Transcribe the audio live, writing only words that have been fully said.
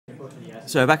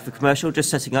So back for commercial, just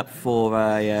setting up for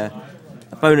a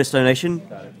bonus donation.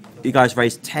 You guys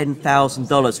raised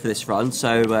 $10,000 for this run,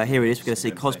 so here it is. We're going to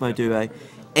see Cosmo do a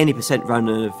any % run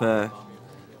of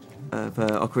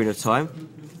Ocarina of Time,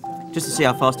 just to see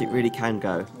how fast it really can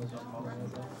go.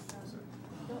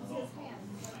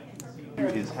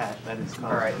 His hat, that is cool.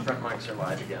 Alright, front mics are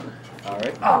live again.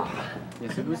 Alright. Oh.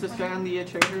 Yeah, so who's this guy on the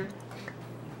treasure?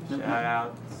 Shout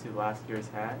out to last year's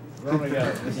hat. Oh my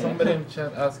god, is somebody in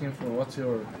chat asking for what's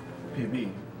your PB?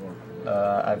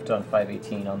 I've done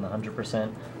 518 on the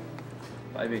 100%.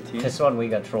 518? This one we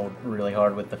got trolled really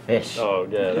hard with the fish. Oh,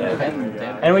 good.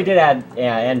 And we did add,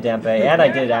 and Dempe, and I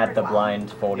did add the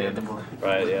blind folded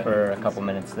Right, yeah. for a couple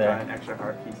minutes there. Got an extra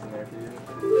heart piece in there for you.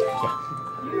 Yeah.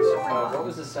 What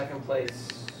was the second place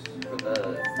for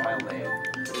the file name?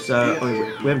 So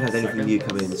we haven't had anything new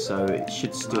come in, so it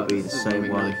should still be the same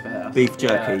one. Beef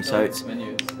jerky, so it's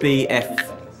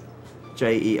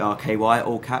BFJERKY,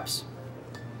 all caps.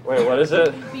 Wait, what is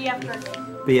it? BF jerky.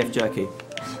 BF jerky.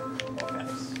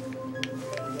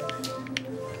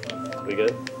 We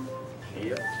good?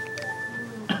 Yeah,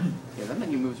 that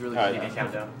menu moves really Alright,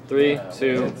 fast. 3,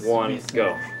 2, 1,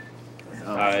 go.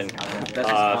 Alright,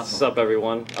 what's up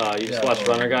everyone? You just watched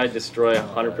Runner Guide, destroy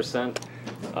 100%,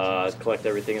 collect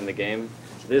everything in the game.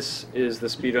 This is the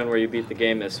speedrun where you beat the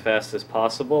game as fast as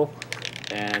possible,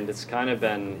 and it's kind of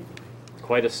been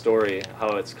quite a story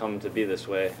how it's come to be this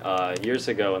way. Years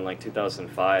ago in like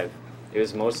 2005, it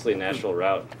was mostly natural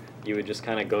route. You would just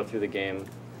kind of go through the game,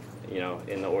 you know,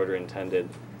 in the order intended.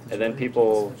 And then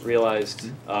people realized,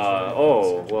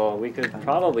 oh, well, we could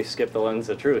probably skip the Lens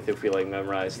of Truth if we like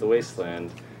memorize the Wasteland.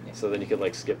 So then you could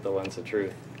like skip the Lens of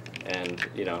Truth and,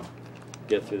 you know,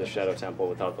 get through the Shadow Temple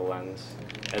without the lens.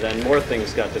 And then more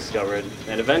things got discovered.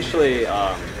 And eventually,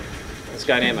 this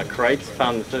guy named Akrite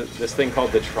found this thing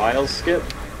called the Trials skip,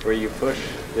 where you push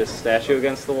this statue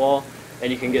against the wall, and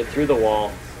you can get through the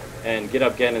wall and get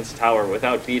up Ganon's tower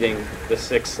without beating the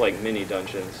 6 like mini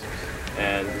dungeons.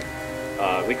 And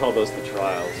we call those the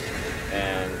Trials.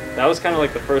 And that was kind of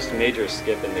like the first major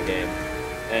skip in the game.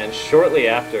 And shortly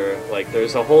after, like,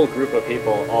 there's a whole group of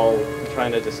people all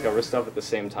trying to discover stuff at the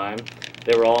same time.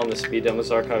 They were all in the Speed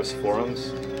Demos Archives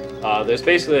forums. There's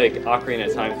basically like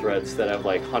Ocarina time threads that have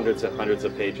like hundreds and hundreds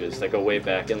of pages that go way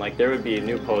back, and like there would be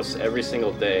new posts every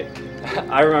single day.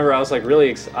 I remember I was like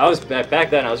really, back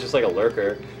then I was just like a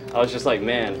lurker. I was just like,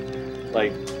 man,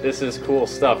 like this is cool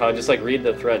stuff. I would just like read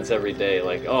the threads every day,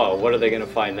 like, oh, what are they gonna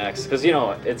find next? Because you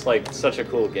know it's like such a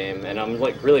cool game, and I'm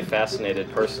like really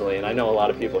fascinated personally, and I know a lot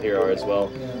of people here are as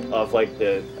well, of like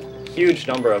the huge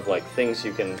number of like things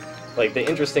you can. Like the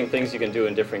interesting things you can do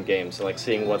in different games, and like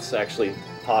seeing what's actually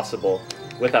possible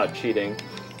without cheating.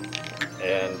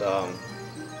 And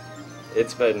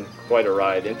it's been quite a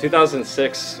ride. In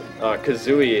 2006,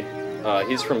 Kazooie,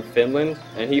 he's from Finland,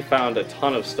 and he found a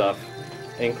ton of stuff,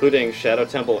 including Shadow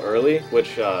Temple Early,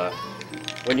 which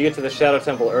when you get to the Shadow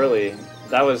Temple Early,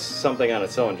 that was something on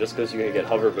its own, just because you could get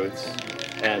hover boots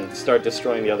and start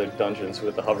destroying the other dungeons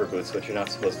with the hover boots, which you're not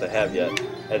supposed to have yet.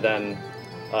 And then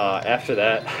after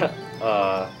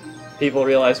that, people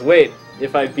realize, wait,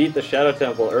 if I beat the Shadow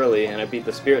Temple early and I beat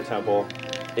the Spirit Temple,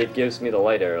 it gives me the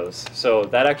light arrows. So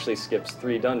that actually skips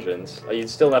 3 dungeons. You'd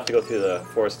still have to go through the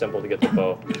Forest Temple to get the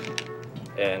bow.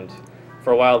 And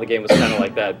for a while the game was kind of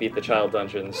like that, beat the Child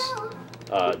Dungeons,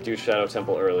 do Shadow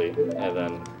Temple early, and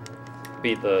then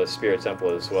beat the Spirit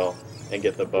Temple as well, and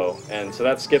get the bow. And so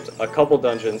that skipped a couple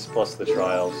dungeons plus the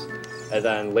Trials. And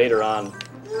then later on,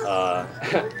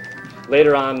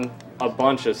 a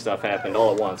bunch of stuff happened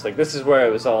all at once. Like this is where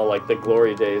it was all like the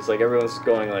glory days. Like everyone's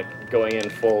going in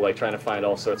full, like trying to find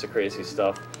all sorts of crazy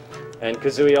stuff. And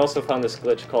Kazooie also found this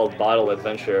glitch called Bottle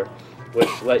Adventure, which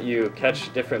let you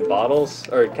catch different bottles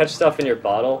or catch stuff in your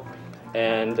bottle,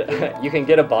 and you can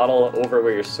get a bottle over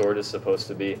where your sword is supposed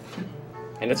to be.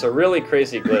 And it's a really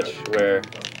crazy glitch where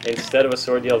instead of a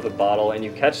sword you have a bottle, and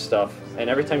you catch stuff,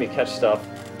 and every time you catch stuff,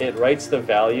 it writes the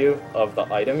value of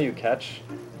the item you catch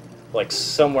like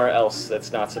somewhere else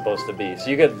that's not supposed to be. So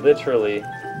you could literally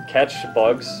catch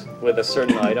bugs with a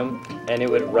certain item, and it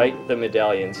would write the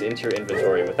medallions into your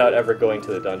inventory without ever going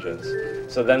to the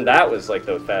dungeons. So then that was like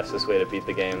the fastest way to beat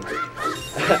the game.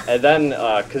 And then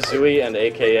Kazooie and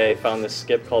AKA found this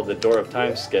skip called the Door of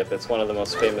Time skip. It's one of the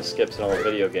most famous skips in all the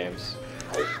video games.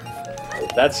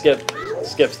 That skip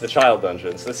skips the child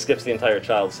dungeons. This skips the entire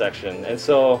child section. And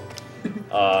so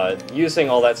using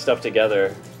all that stuff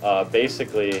together,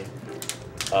 basically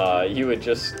you would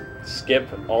just skip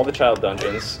all the child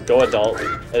dungeons, go adult,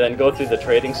 and then go through the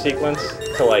trading sequence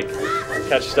to like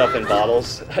catch stuff in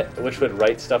bottles, which would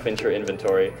write stuff into your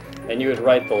inventory. And you would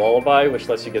write the lullaby, which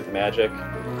lets you get the magic.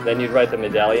 Then you'd write the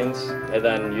medallions, and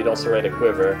then you'd also write a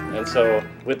quiver. And so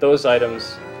with those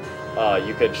items,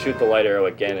 you could shoot the light arrow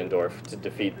at Ganondorf to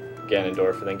defeat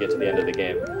Ganondorf and then get to the end of the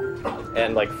game.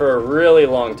 And like for a really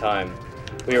long time,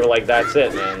 we were like, that's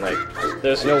it, man. Like,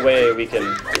 there's no way we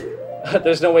can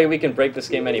there's no way we can break this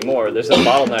game anymore. There's a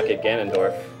bottleneck at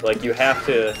Ganondorf. Like, you have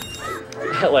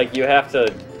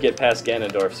to get past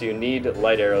Ganondorf, so you need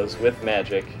light arrows with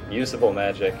magic, usable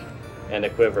magic, and a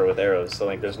quiver with arrows. So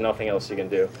like, there's nothing else you can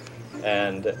do.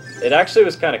 And it actually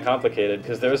was kind of complicated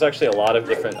because there was actually a lot of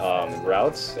different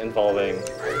routes involving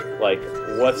like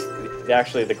what's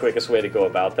actually the quickest way to go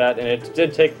about that, and it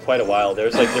did take quite a while.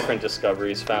 There's like different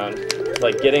discoveries found,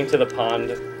 like getting to the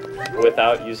pond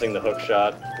without using the hook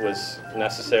shot was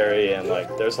necessary, and like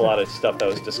there's a lot of stuff that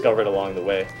was discovered along the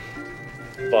way.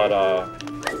 But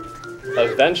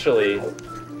eventually,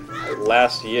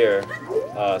 last year,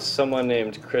 someone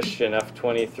named Christian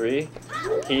F23,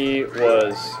 he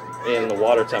was in the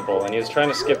water temple, and he was trying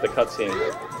to skip the cutscene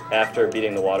after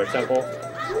beating the water temple.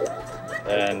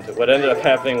 And what ended up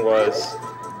happening was,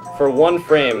 for one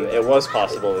frame, it was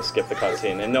possible to skip the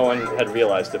cutscene, and no one had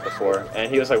realized it before.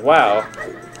 And he was like, "Wow,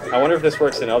 I wonder if this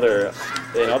works in other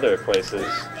places."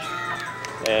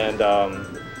 And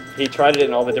he tried it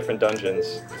in all the different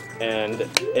dungeons, and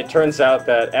it turns out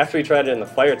that after he tried it in the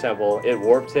fire temple, it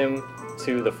warped him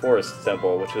to the forest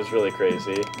temple, which was really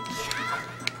crazy.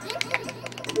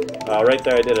 Right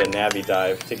there, I did a Navi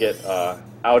dive to get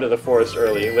out of the forest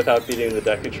early without beating the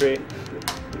Deku Tree.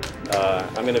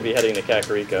 I'm going to be heading to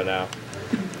Kakariko now.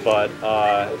 But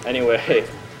anyway,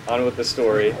 on with the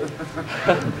story.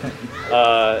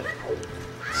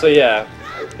 So yeah,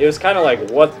 it was kind of like,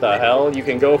 what the hell? You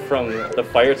can go from the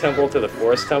fire temple to the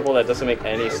forest temple? That doesn't make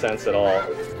any sense at all.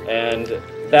 And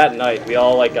that night, we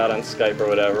all like got on Skype or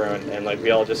whatever, and like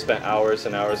we all just spent hours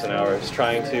and hours and hours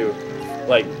trying to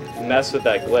like mess with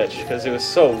that glitch because it was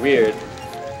so weird.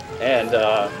 And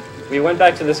we went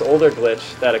back to this older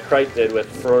glitch that a Krite did with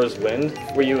Frore's Wind,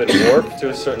 where you would warp to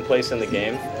a certain place in the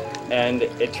game, and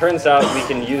it turns out we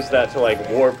can use that to like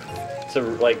warp to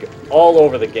like all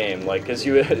over the game, like because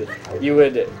you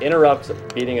would interrupt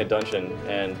beating a dungeon,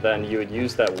 and then you would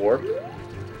use that warp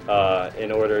in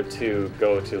order to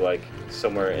go to like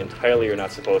somewhere entirely you're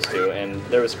not supposed to, and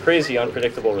there was crazy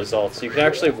unpredictable results. You can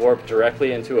actually warp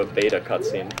directly into a beta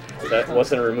cutscene that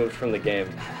wasn't removed from the game,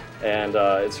 and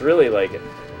it's really like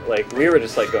we were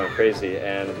just like going crazy,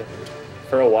 and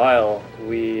for a while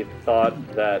we thought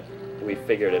that we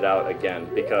figured it out again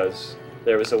because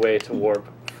there was a way to warp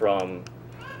from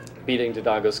beating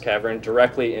Dodongo's Cavern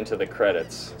directly into the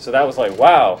credits. So that was like,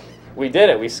 wow, we did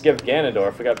it, we skipped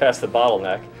Ganondorf, we got past the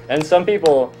bottleneck. And some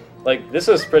people, like, this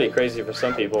was pretty crazy for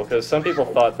some people, because some people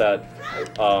thought that,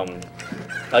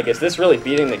 like, is this really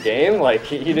beating the game? Like,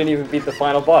 he didn't even beat the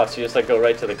final boss, you just, like, go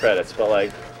right to the credits. But,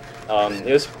 like,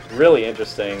 it was really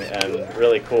interesting and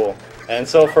really cool. And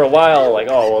so for a while, like,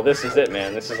 oh, well, this is it,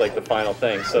 man. This is, like, the final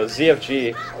thing. So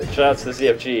ZFG, shoutouts to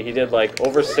ZFG, he did, like,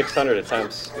 over 600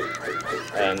 attempts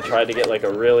and tried to get, like,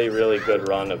 a really, really good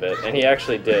run of it. And he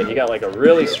actually did. He got, like, a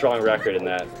really strong record in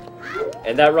that.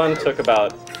 And that run took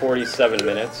about 47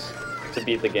 minutes to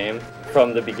beat the game,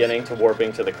 from the beginning to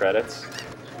warping to the credits.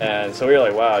 And so we were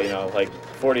like, wow, you know, like,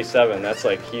 47, that's,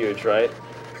 like, huge, right?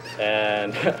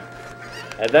 And,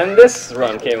 and then this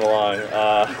run came along.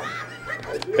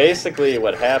 Basically,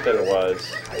 what happened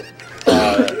was,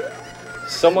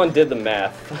 someone did the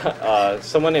math.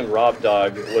 Someone named Rob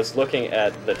Dog was looking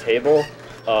at the table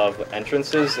of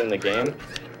entrances in the game,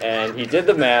 and he did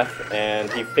the math, and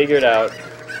he figured out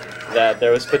that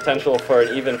there was potential for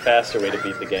an even faster way to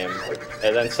beat the game.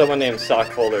 And then someone named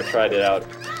Sockfolder tried it out,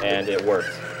 and it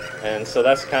worked. And so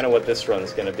that's kind of what this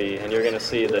run's going to be, and you're going to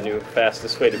see the new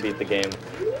fastest way to beat the game.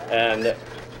 And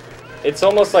it's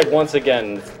almost like, once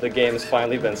again, the game's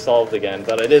finally been solved again,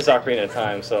 but it is Ocarina of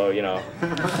Time, so, you know,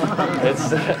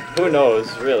 it's, who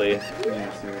knows, really.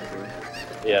 Yeah, seriously.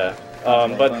 Yeah,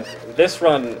 but this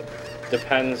run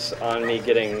depends on me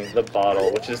getting the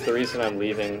bottle, which is the reason I'm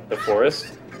leaving the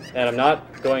forest, and I'm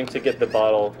not going to get the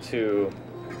bottle to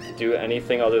do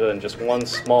anything other than just one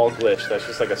small glitch that's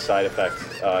just like a side effect.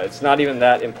 It's not even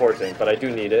that important, but I do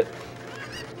need it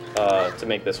to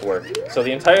make this work. So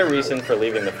the entire reason for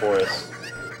leaving the forest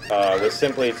was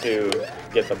simply to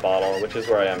get the bottle, which is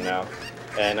where I am now.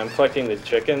 And I'm collecting the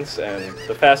chickens, and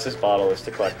the fastest bottle is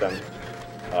to collect them.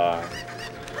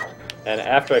 And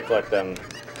after I collect them,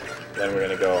 then we're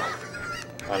going to go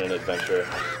on an adventure.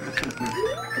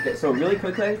 Okay, so really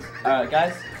quickly,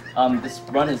 guys, this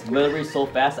run is literally so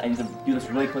fast. I need to do this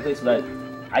really quickly so that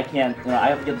I can't. I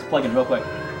have to get this plug in real quick.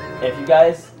 If you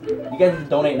guys need to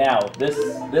donate now.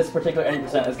 This particular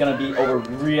 80% is gonna be over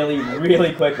really,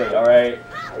 really quickly. All right,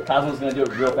 Cosmo's gonna do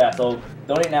it real fast. So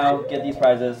donate now, get these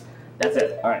prizes. That's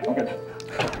it. All right, I'm good.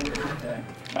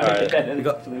 All right. You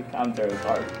got the commentary was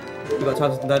hard. You got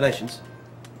time for some donations?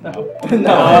 No.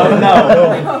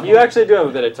 No. You actually do have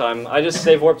a bit of time. I just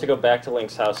save warp to go back to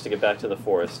Link's house to get back to the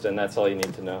forest, and that's all you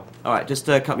need to know. All right, just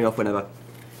cut me off whenever.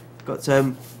 Got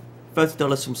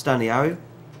 $30 from Stanley Arrow.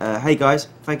 Hey guys,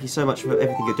 thank you so much for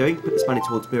everything you're doing. Put this money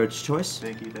towards Mirage Choice.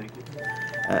 Thank you, thank you.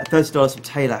 $30 from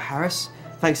Taylor Harris.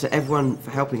 Thanks to everyone for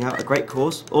helping out. A great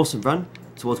cause, awesome run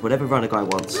towards whatever runner guy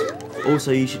wants.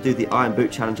 Also, you should do the Iron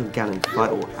Boot Challenge on Ganon.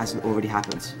 Vital hasn't already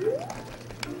happened.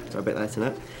 So a bit later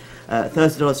than that.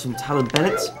 $30 from Talon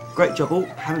Bennett. Great job all.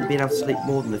 Haven't been able to sleep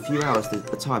more than a few hours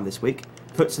at a time this week.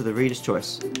 Put to the reader's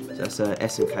choice. So that's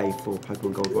SMK for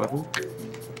Pokemon Gold Rival.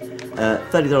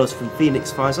 $30 from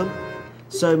Phoenix Fizon.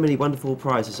 So many wonderful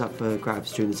prizes up for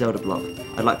grabs during the Zelda block.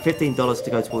 I'd like $15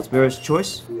 to go towards Mirror's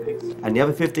Choice, and the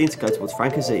other $15 to go towards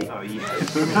Frank Z. Oh, yeah.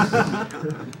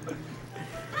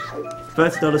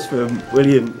 $30 from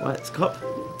William Whitecop.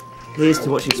 Here's to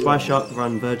watching Spy Shark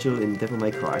run Virgil in Devil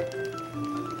May Cry.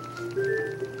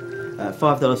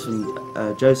 $5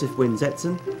 from Joseph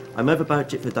Winzetson. I'm over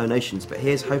budget for donations, but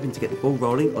here's hoping to get the ball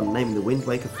rolling on naming the Wind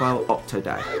Waker file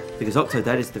Octodad, because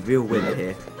Octodad is the real winner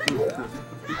here.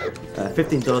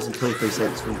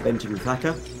 $15.23 from Benjamin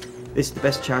Thacker. This is the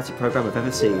best charity program I've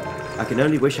ever seen. I can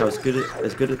only wish I was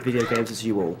as good at video games as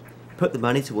you all. Put the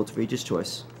money towards Reader's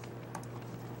Choice.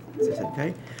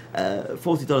 Okay.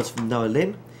 $40 from Noah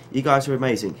Lynn. You guys are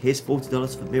amazing. Here's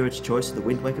 $40 for Mirage Choice of the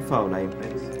Wind Waker file name.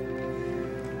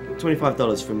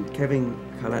 $25 from Kevin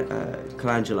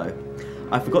Colangelo.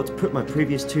 I forgot to put my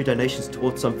previous 2 donations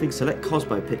towards something, so let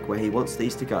Cosmo pick where he wants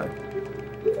these to go.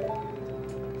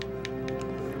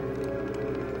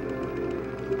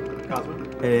 Cosmo?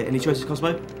 Any choices,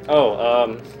 Cosmo?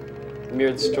 Oh,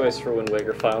 Mirrod's Choice for Wind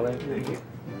Waker file name. Thank you.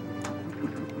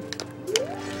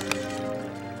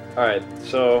 Alright,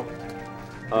 so,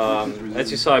 as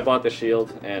you saw, I bought the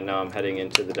shield, and now I'm heading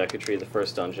into the Deku Tree, the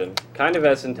first dungeon. Kind of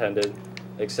as intended,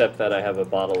 except that I have a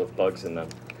bottle with bugs in them.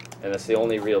 And that's the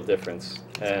only real difference.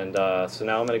 And so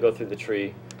now I'm going to go through the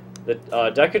tree. The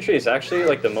Deku Tree is actually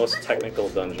like the most technical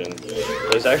dungeon.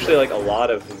 There's actually like a lot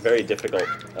of very difficult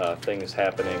things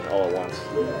happening all at once.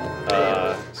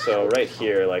 So right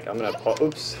here, like I'm going to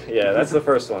oops, yeah, that's the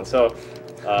first one. So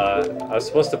I was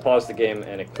supposed to pause the game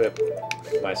and equip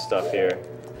my stuff here.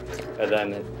 And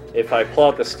then if I pull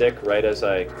out the stick right as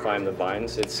I climb the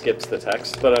vines, it skips the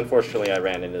text, but unfortunately I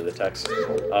ran into the text.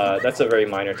 That's a very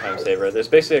minor time saver. There's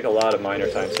basically like a lot of minor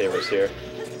time savers here.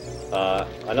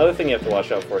 Another thing you have to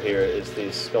watch out for here is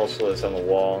these skull slits on the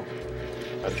wall.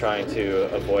 I'm trying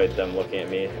to avoid them looking at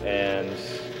me, and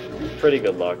pretty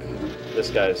good luck.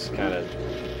 This guy's kind of,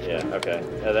 yeah, okay.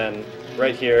 And then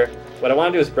right here, what I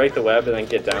want to do is break the web and then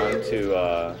get down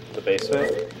to the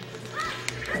basement.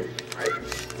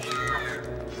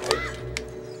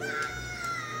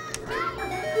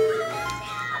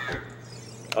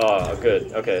 Oh,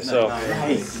 good. Okay, so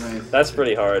Nice. that's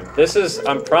pretty hard. This is,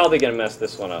 I'm probably gonna mess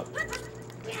this one up.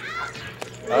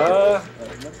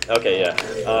 Okay, yeah.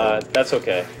 That's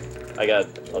okay. I got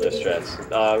other strats.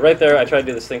 Right there, I tried to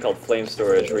do this thing called flame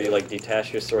storage, where you like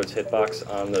detach your sword's hitbox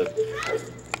on the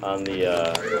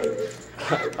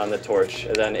torch,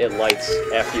 and then it lights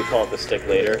after you pull out the stick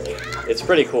later. It's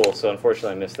pretty cool. So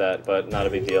unfortunately, I missed that, but not a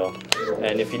big deal.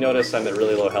 And if you notice, I'm at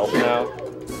really low health now.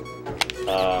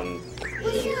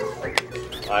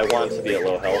 I want to be at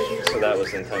low health, so that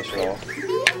was intentional.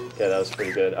 Okay, that was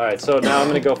pretty good. Alright, so now I'm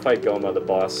going to go fight Goma, the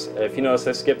boss. If you notice,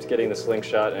 I skipped getting the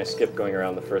slingshot, and I skipped going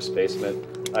around the first basement.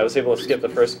 I was able to skip the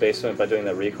first basement by doing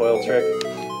that recoil trick.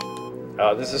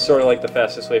 This is sort of like the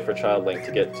fastest way for Child Link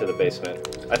to get to the basement.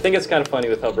 I think it's kind of funny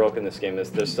with how broken this game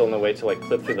is. There's still no way to like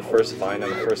clip through the first vine on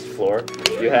the first floor.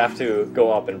 You have to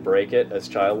go up and break it as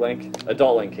Child Link.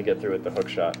 Adult Link can get through with the hook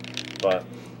shot, but...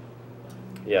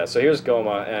 yeah, so here's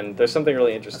Goma, and there's something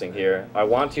really interesting here. I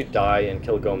want to die and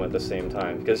kill Goma at the same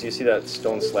time, because you see that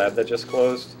stone slab that just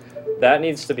closed? That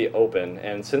needs to be open,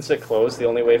 and since it closed, the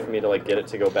only way for me to like get it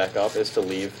to go back up is to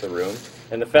leave the room.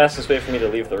 And the fastest way for me to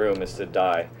leave the room is to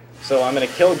die. So I'm going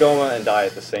to kill Goma and die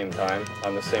at the same time,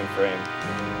 on the same frame.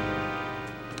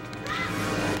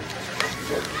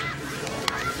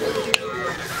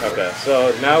 Okay,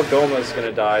 so now Goma's going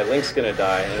to die, Link's going to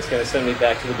die, and it's going to send me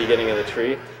back to the beginning of the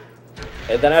tree.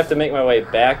 And then I have to make my way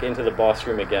back into the boss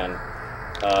room again.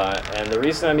 And the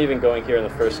reason I'm even going here in the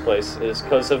first place is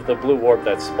because of the blue warp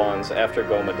that spawns after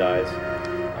Goma dies.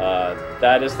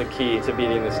 That is the key to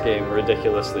beating this game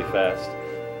ridiculously fast.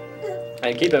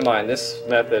 And keep in mind, this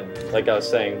method, like I was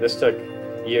saying, this took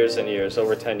years and years,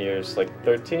 over 10 years, like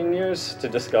 13 years to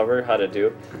discover how to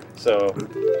do. So,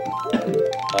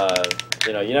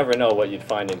 you know, you never know what you'd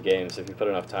find in games if you put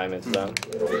enough time into them.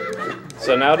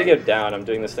 So now to get down, I'm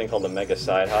doing this thing called the Mega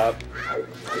Side Hop.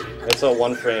 It's a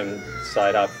one-frame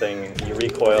side hop thing. You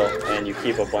recoil and you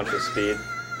keep a bunch of speed.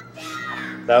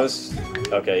 That was...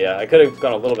 okay, yeah, I could have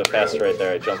gone a little bit faster right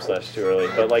there. I jump slashed too early,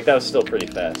 but like that was still pretty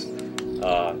fast.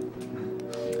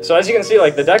 So as you can see,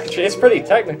 like the deck tree, it's pretty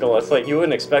technical. It's like you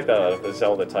wouldn't expect that out of a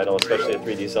Zelda title, especially a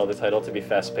 3D Zelda title, to be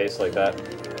fast-paced like that.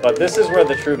 But this is where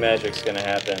the true magic's gonna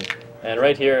happen. And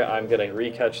right here, I'm gonna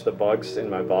recatch the bugs in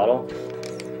my bottle.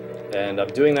 And I'm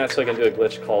doing that so I can do a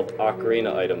glitch called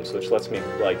Ocarina items, which lets me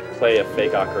like play a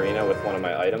fake ocarina with one of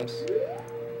my items.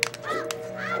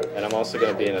 And I'm also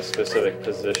gonna be in a specific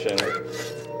position.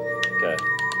 Okay.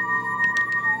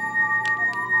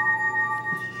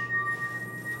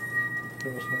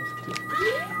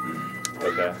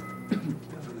 Okay.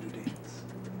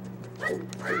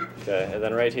 Okay, and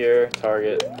then right here,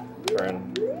 target,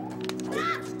 turn.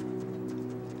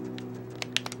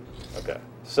 Okay,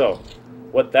 so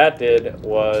what that did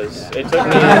was it took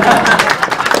me.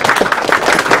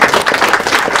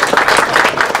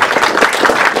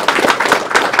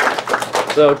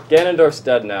 So Ganondorf's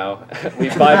dead now. we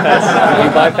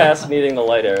bypassed needing the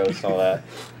light arrows and all that,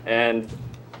 and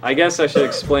I guess I should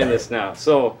explain this now.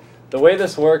 So the way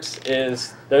this works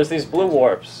is there's these blue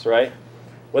warps, right?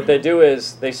 What they do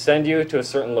is they send you to a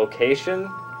certain location,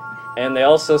 and they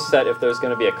also set if there's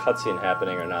going to be a cutscene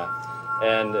happening or not.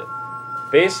 And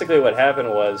basically what happened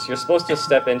was you're supposed to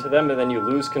step into them, and then you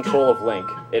lose control of Link.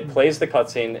 It plays the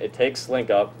cutscene, it takes Link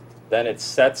up, then it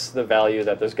sets the value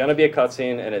that there's going to be a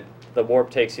cutscene, and the warp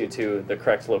takes you to the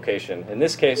correct location. In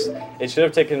this case, it should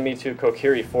have taken me to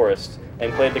Kokiri Forest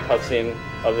and played the cutscene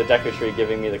of the Deku Tree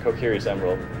giving me the Kokiri's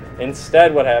Emerald.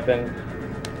 Instead, what happened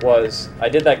was I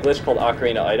did that glitch called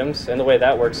Ocarina items, and the way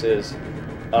that works is,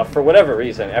 for whatever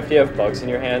reason, after you have bugs in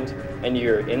your hand and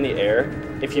you're in the air,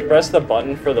 if you press the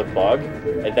button for the bug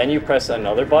and then you press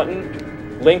another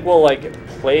button, Link will like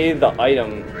play the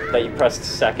item that you pressed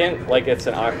second like it's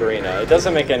an ocarina. It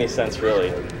doesn't make any sense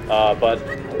really, but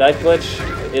that glitch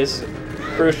is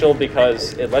crucial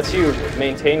because it lets you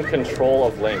maintain control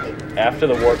of Link after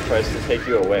the warp tries to take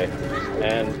you away.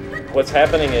 And what's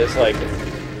happening is like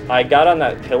I got on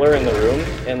that pillar in the room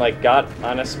and like got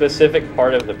on a specific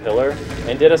part of the pillar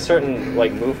and did a certain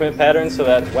like movement pattern so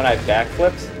that when I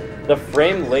backflipped, the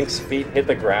frame Link's feet hit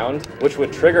the ground, which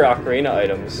would trigger ocarina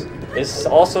items, is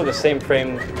also the same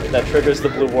frame that triggers the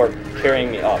blue warp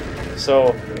carrying me up.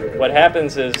 So what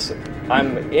happens is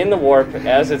I'm in the warp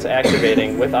as it's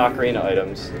activating with ocarina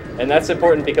items, and that's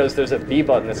important because there's a B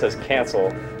button that says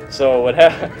cancel. So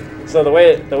so the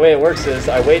way it works is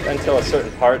I wait until a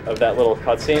certain part of that little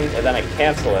cutscene, and then I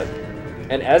cancel it.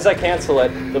 And as I cancel it,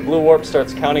 the blue warp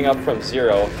starts counting up from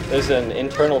 0. There's an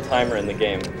internal timer in the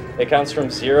game. It counts from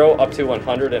 0 up to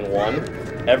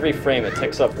 101. Every frame it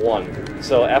ticks up 1.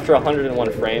 So after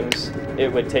 101 frames,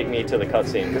 it would take me to the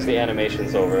cutscene because the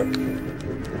animation's over.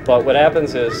 But what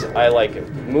happens is I like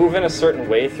move in a certain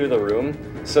way through the room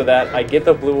so that I get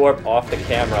the blue warp off the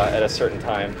camera at a certain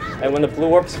time. And when the blue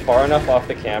warp's far enough off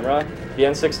the camera, the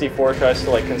N64 tries to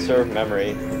like conserve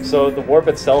memory. So the warp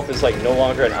itself is like no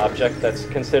longer an object that's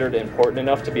considered important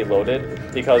enough to be loaded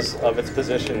because of its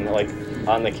position like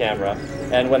on the camera.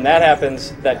 And when that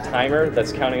happens, that timer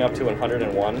that's counting up to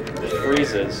 101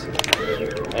 freezes.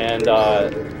 And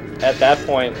at that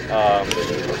point,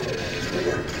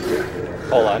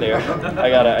 hold on here. I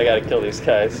gotta kill these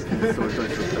guys.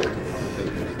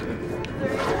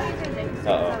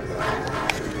 Uh-oh.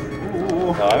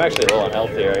 Oh, I'm actually low on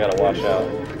health here. I gotta watch out.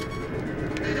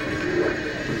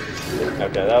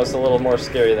 Okay, that was a little more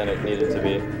scary than it needed to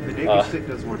be. The Deku stick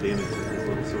does more damage than his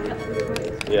little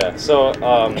sword. Yeah, so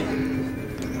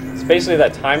it's basically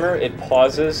that timer. It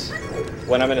pauses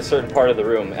when I'm in a certain part of the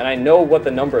room, and I know what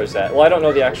the number is at. Well, I don't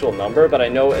know the actual number, but I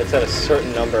know it's at a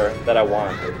certain number that I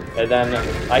want. And then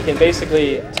I can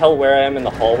basically tell where I am in the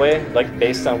hallway, like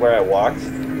based on where I walked.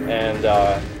 And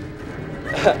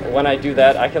when I do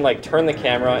that, I can like turn the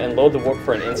camera and load the warp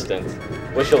for an instant,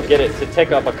 which will get it to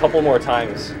tick up a couple more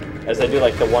times as I do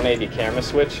like the 180 camera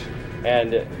switch.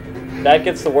 And that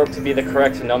gets the warp to be the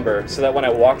correct number so that when I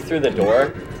walk through the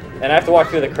door, and I have to walk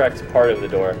through the correct part of the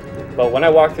door, but when I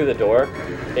walk through the door,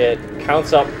 it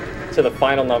counts up to the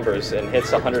final numbers and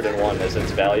hits 101 as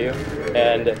its value.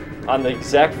 And on the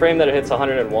exact frame that it hits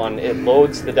 101, it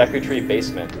loads the Deku Tree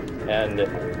basement. And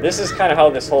this is kind of how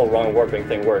this whole wrong warping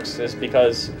thing works, is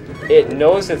because it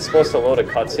knows it's supposed to load a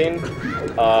cutscene,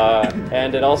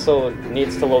 and it also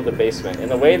needs to load the basement. And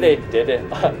the way they did it,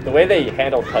 the way they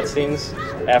handle cutscenes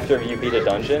after you beat a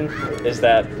dungeon, is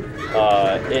that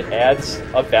it adds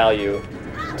a value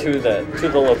to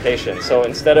the location. So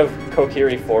instead of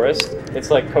Kokiri Forest,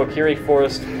 it's like Kokiri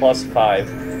Forest plus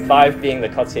 5, 5 being the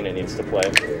cutscene it needs to play.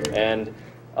 And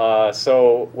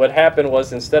so what happened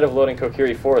was, instead of loading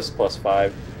Kokiri Forest plus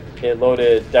 5, it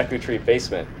loaded Deku Tree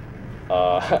Basement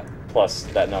plus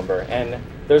that number. And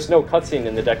there's no cutscene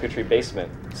in the Deku Tree Basement.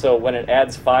 So when it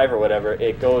adds 5 or whatever,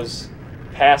 it goes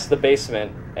past the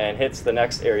basement and hits the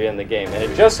next area in the game. And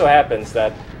it just so happens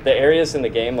that the areas in the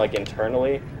game, like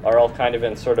internally, are all kind of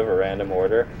in sort of a random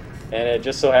order. And it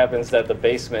just so happens that the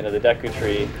basement of the Deku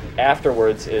Tree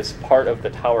afterwards is part of the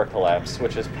tower collapse,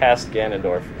 which is past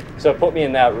Ganondorf. So it put me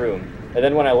in that room. And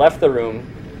then when I left the room,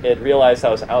 it realized I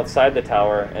was outside the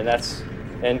tower, and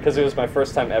because it was my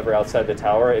first time ever outside the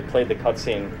tower, it played the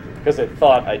cutscene because it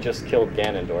thought I just killed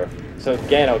Ganondorf. So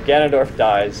Ganondorf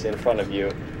dies in front of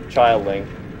you, Child Link,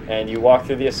 and you walk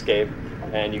through the escape,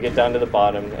 and you get down to the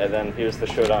bottom, and then here's the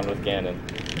showdown with Ganon.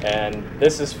 And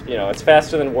this is, it's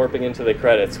faster than warping into the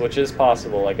credits, which is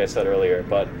possible, like I said earlier,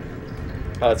 but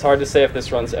it's hard to say if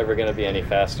this run's ever going to be any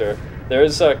faster. There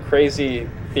is a crazy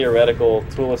theoretical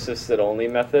tool-assisted only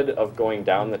method of going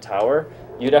down the tower.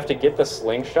 You'd have to get the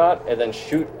slingshot and then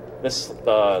shoot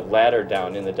the ladder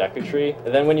down in the Deku Tree,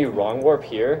 and then when you wrong warp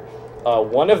here,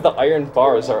 one of the iron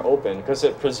bars are open because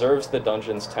it preserves the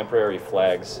dungeon's temporary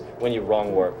flags when you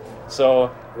wrong warp.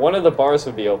 So one of the bars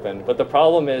would be open, but the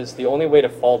problem is the only way to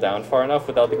fall down far enough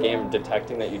without the game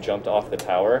detecting that you jumped off the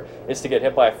tower is to get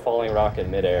hit by a falling rock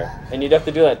in midair. And you'd have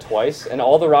to do that twice, and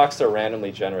all the rocks are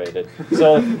randomly generated.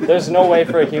 So there's no way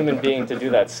for a human being to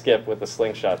do that skip with the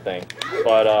slingshot thing.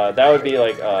 But that would be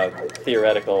like a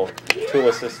theoretical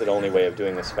tool-assisted only way of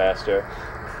doing this faster.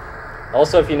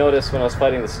 Also, if you notice, when I was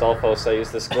fighting the Stalfos, I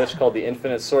used this glitch called the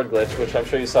Infinite Sword glitch, which I'm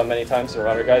sure you saw many times in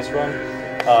Runner Guy's run.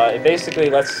 It basically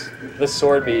lets the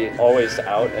sword be always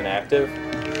out and active,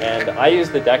 and I use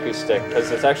the Deku Stick because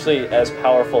it's actually as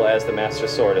powerful as the Master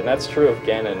Sword, and that's true of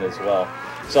Ganon as well.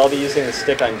 So I'll be using the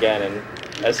stick on Ganon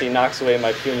as he knocks away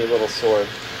my puny little sword.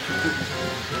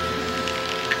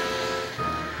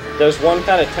 There's one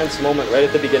kind of tense moment right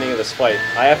at the beginning of this fight.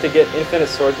 I have to get Infinite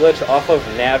Sword Glitch off of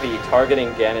Navi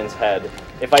targeting Ganon's head.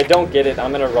 If I don't get it,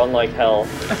 I'm going to run like hell,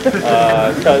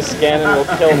 because Ganon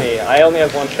will kill me. I only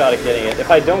have one shot at getting it. If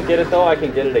I don't get it though, I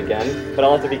can get it again, but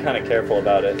I'll have to be kind of careful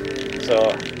about it. So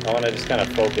I want to just kind of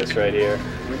focus right here.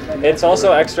 It's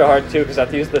also extra hard too, because I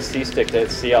have to use the C stick to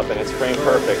hit C up, and it's frame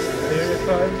perfect.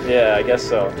 Yeah, I guess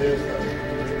so.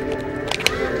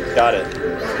 Got it.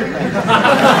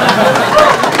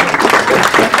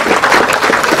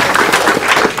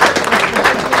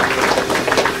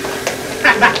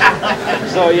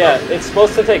 So yeah, it's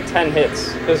supposed to take 10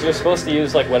 hits, because you're supposed to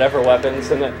use like whatever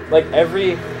weapons, and then like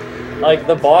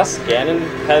the boss Ganon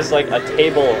has like a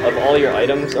table of all your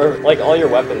items, or like all your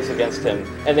weapons against him,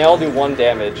 and they all do 1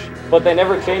 damage, but they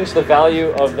never change the value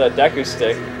of the Deku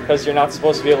Stick, because you're not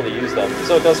supposed to be able to use them,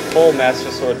 so it does full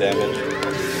Master Sword damage.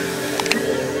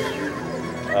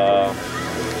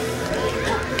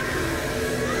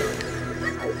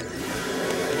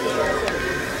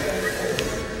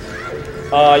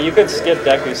 You could skip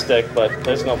Deku Stick, but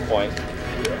there's no point.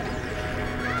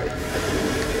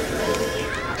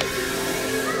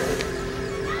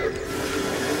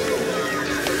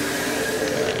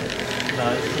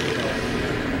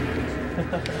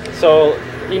 So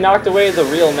he knocked away the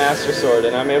real Master Sword,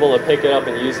 and I'm able to pick it up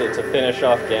and use it to finish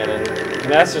off Ganon.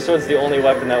 Master Sword's the only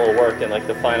weapon that will work in like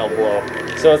the final blow.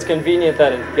 So it's convenient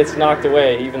that it gets knocked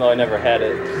away, even though I never had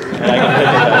it, and I can pick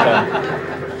it back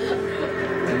up.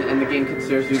 And the game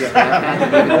considers you to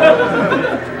have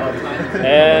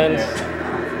And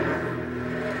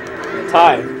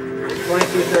time.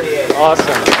 22:38.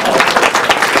 Awesome.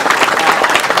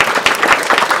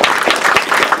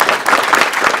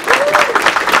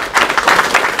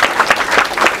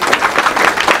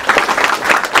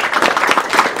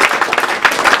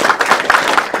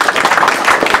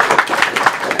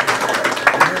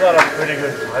 Pretty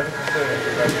good time considering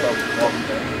the rest of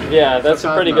walking. Yeah, that's a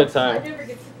pretty good time.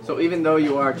 So even though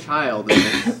you are a child in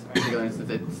this particular instance,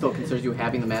 it still considers you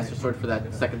having the Master Sword for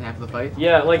that second half of the fight?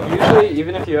 Yeah, like usually,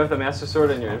 even if you have the Master Sword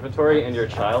in your inventory and you're a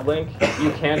Child Link,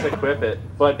 you can't equip it.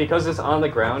 But because it's on the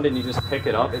ground and you just pick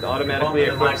it up, it automatically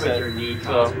equips it.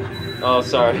 So, oh,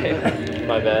 sorry,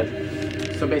 my bad.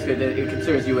 So basically, it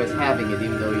considers you as having it,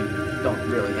 even though you don't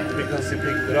really have it. Because you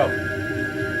picked it up.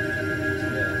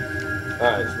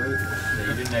 Alright. Yeah,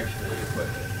 you didn't actually equip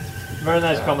it. Very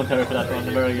nice commentary for that one.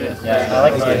 Very good. Yeah, I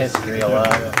like the history a lot.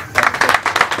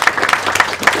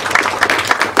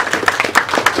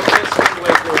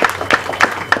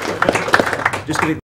 Just gonna